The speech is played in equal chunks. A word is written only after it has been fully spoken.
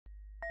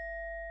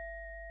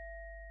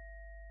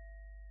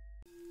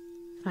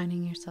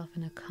Finding yourself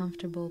in a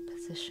comfortable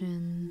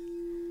position,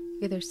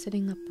 either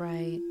sitting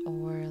upright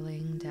or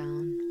laying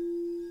down.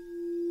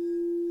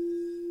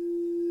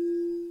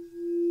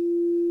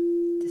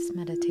 This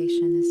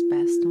meditation is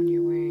best when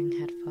you're wearing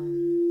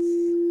headphones.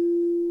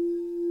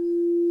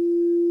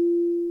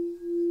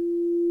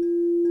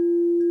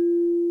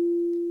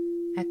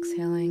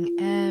 Exhaling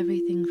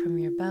everything from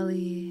your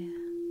belly.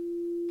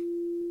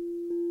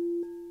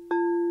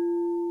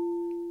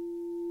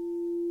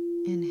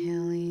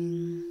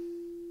 Inhaling.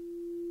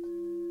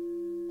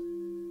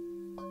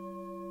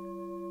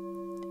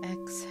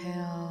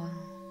 Exhale.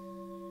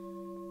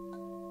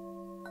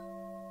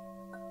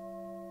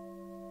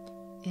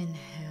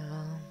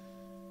 Inhale.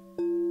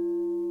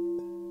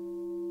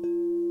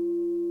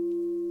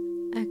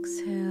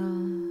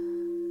 Exhale.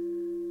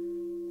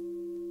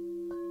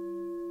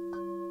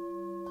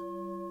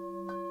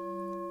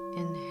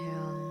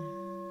 Inhale.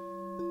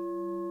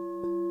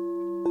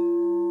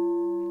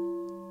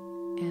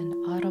 And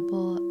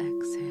audible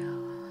exhale.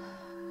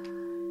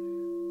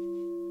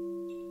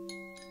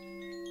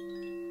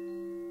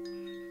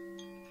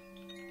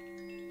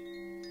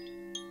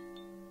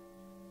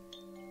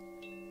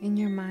 In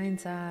your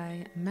mind's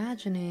eye,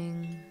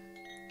 imagining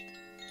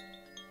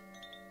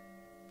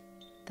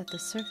that the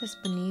surface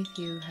beneath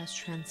you has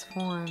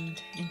transformed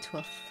into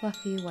a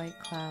fluffy white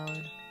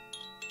cloud,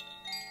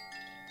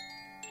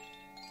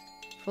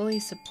 fully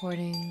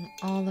supporting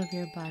all of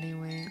your body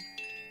weight.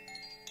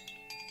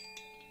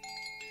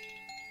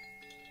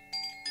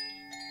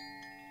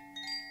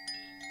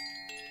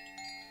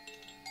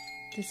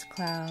 This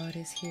cloud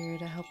is here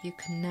to help you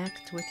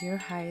connect with your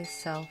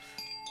highest self,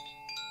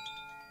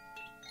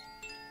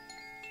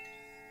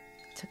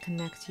 to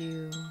connect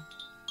you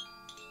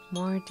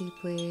more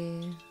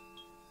deeply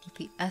with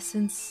the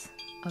essence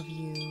of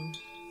you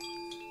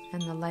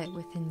and the light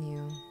within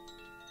you.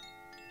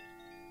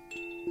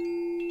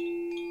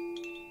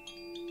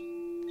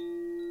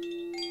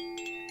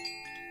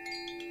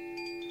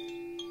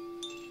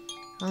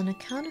 On a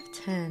count of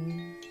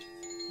 10,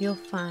 you'll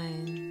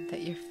find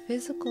that your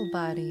physical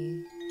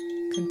body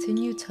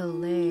continue to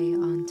lay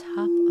on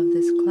top of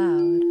this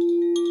cloud,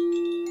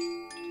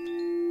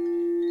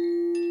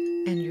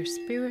 and your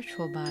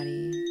spiritual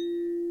body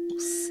will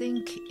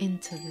sink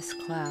into this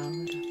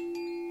cloud.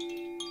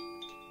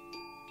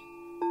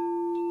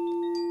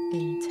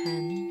 In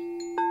 10,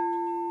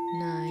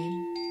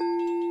 9,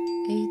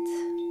 8,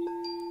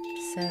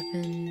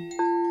 7,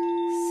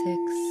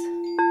 6,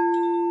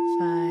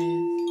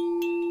 5,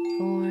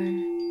 4,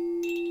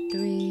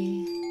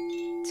 3,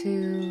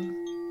 2,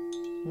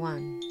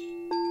 1.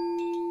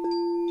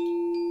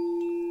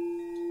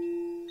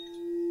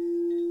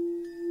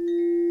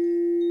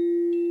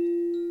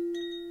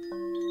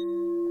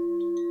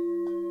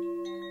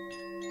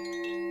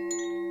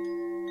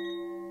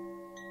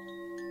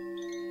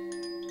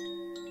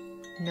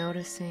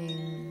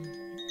 Noticing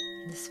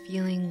this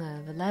feeling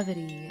of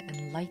levity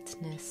and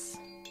lightness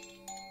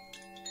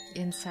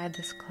inside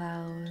this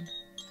cloud,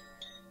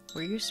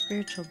 where your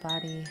spiritual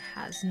body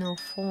has no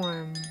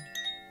form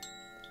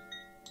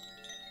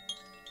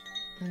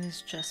and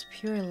is just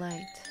pure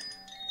light.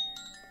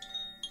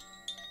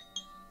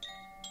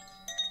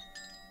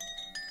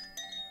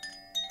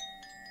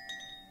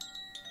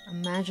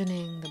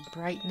 Imagining the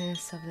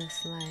brightness of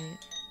this light,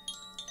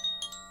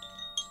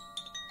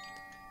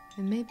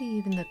 and maybe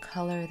even the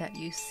color that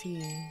you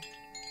see.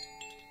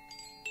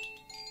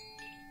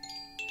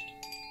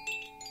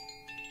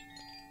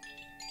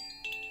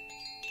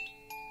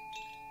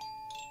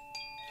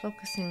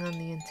 Focusing on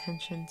the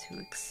intention to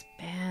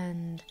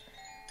expand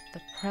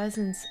the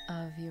presence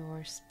of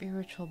your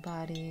spiritual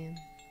body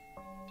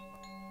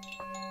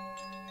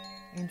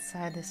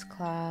inside this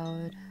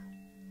cloud,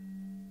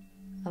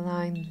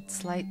 allowing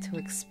its light to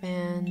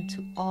expand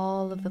to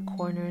all of the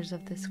corners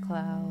of this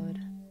cloud,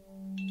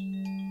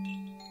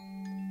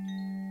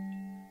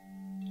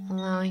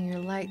 allowing your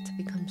light to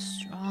become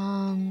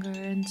stronger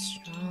and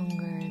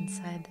stronger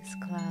inside this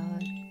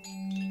cloud.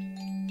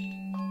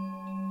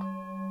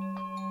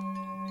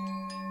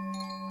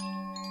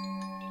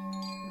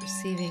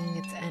 Receiving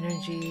its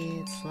energy,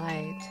 its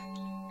light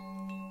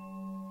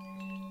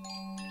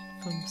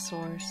from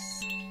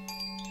Source.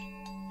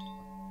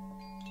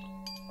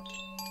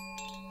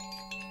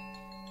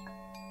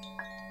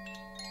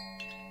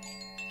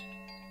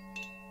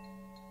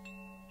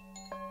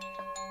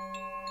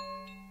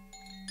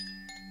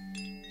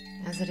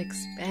 As it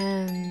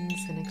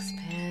expands and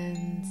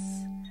expands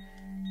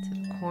to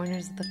the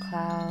corners of the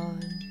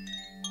cloud,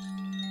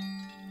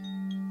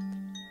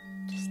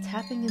 just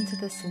tapping into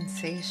the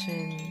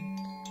sensation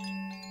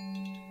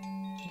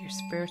your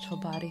spiritual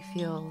body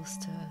feels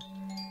to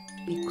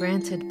be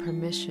granted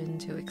permission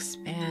to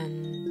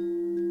expand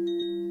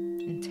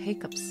and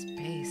take up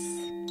space.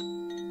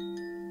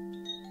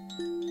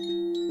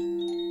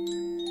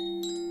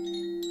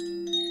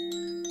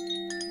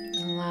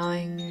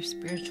 Allowing your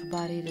spiritual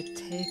body to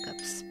take up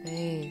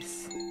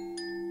space.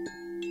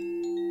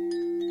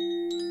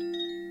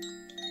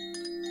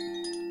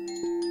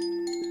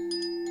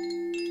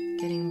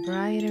 Getting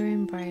brighter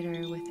and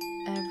brighter with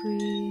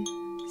every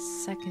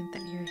second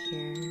that you're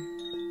here.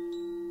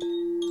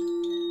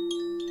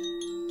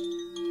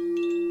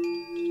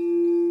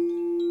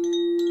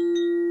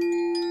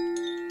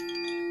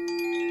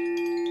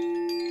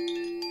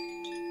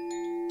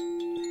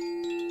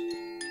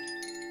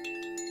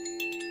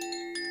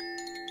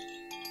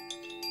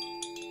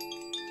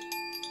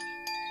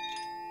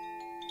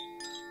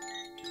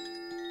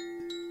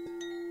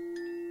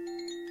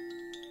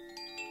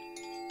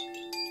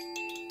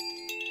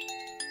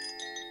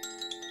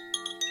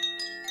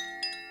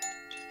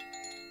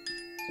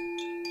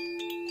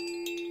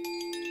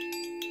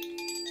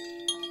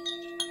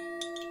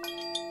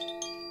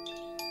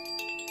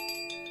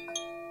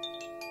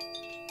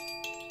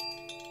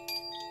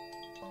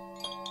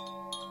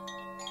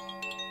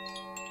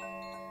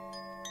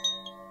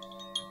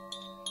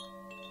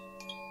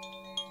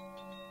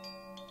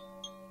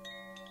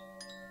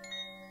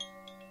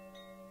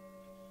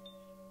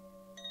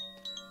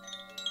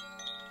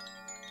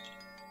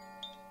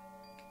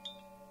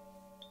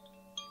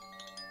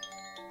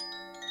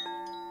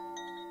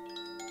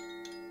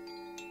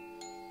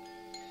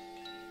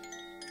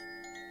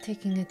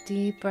 Taking a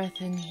deep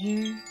breath in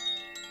here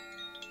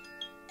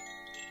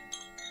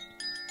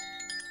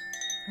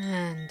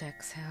and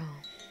exhale.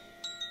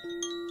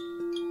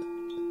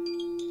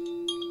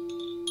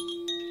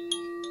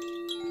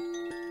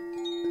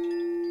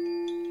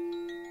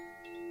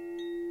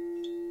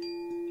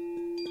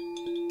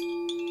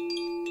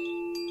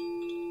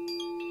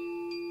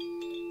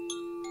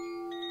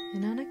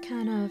 And on a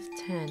count of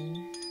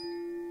 10,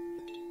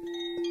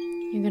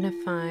 you're going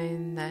to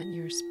find that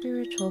your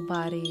spiritual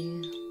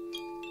body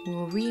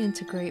will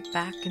reintegrate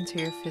back into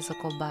your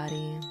physical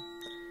body,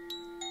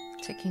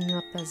 taking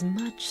up as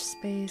much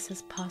space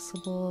as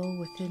possible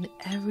within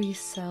every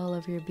cell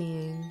of your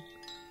being,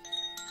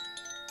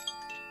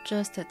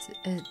 just as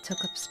it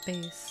took up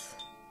space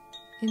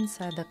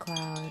inside the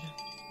cloud.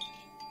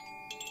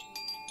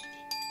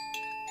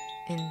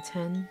 In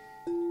 10,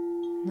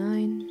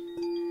 9,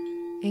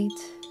 8,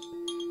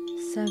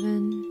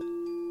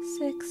 7,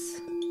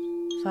 6,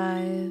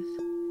 5,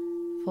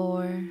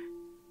 4,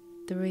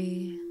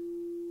 3,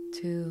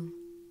 2,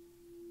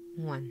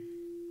 1.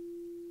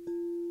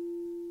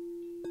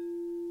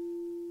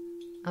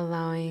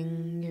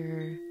 Allowing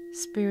your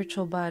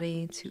spiritual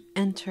body to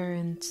enter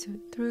into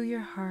through your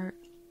heart,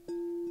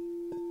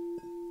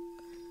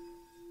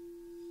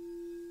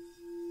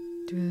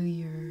 through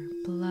your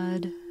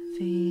blood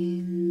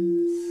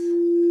veins,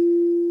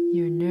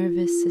 your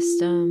nervous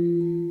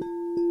system,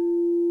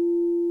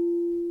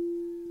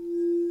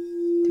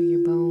 through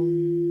your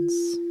bones,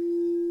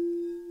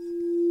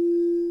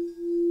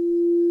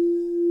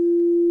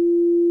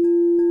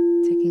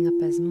 taking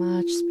up as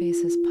much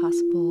space as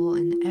possible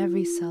in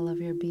every cell of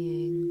your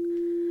being,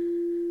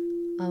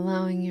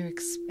 allowing your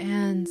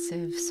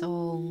expansive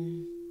soul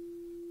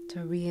to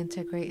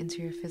reintegrate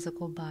into your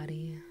physical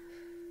body.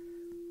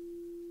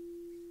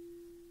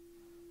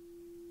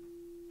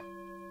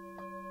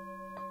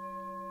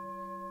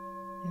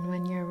 And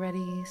when you're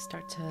ready,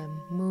 start to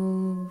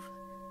move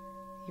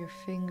your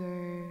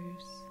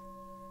fingers,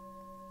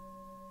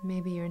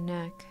 maybe your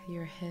neck,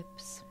 your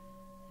hips,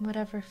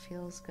 whatever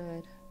feels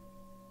good.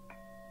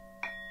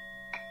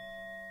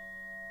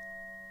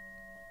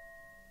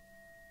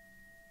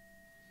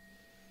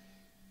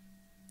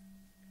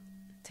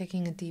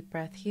 Taking a deep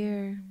breath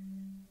here.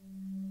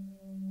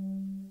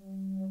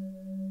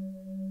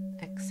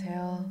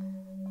 Exhale.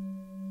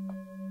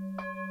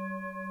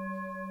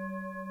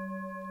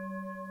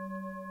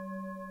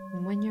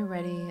 And when you're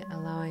ready,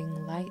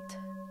 allowing light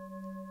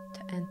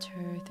to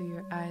enter through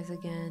your eyes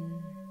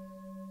again.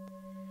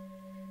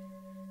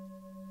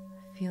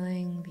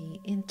 Feeling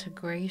the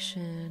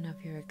integration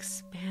of your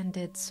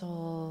expanded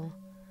soul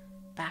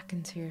back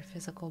into your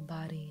physical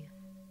body.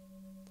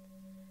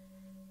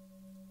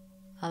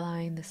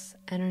 Allowing this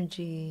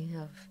energy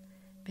of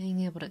being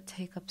able to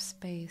take up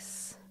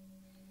space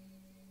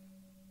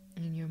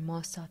in your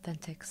most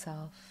authentic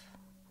self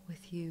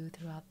with you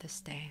throughout this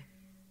day.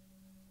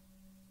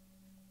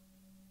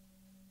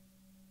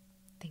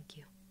 Thank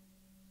you.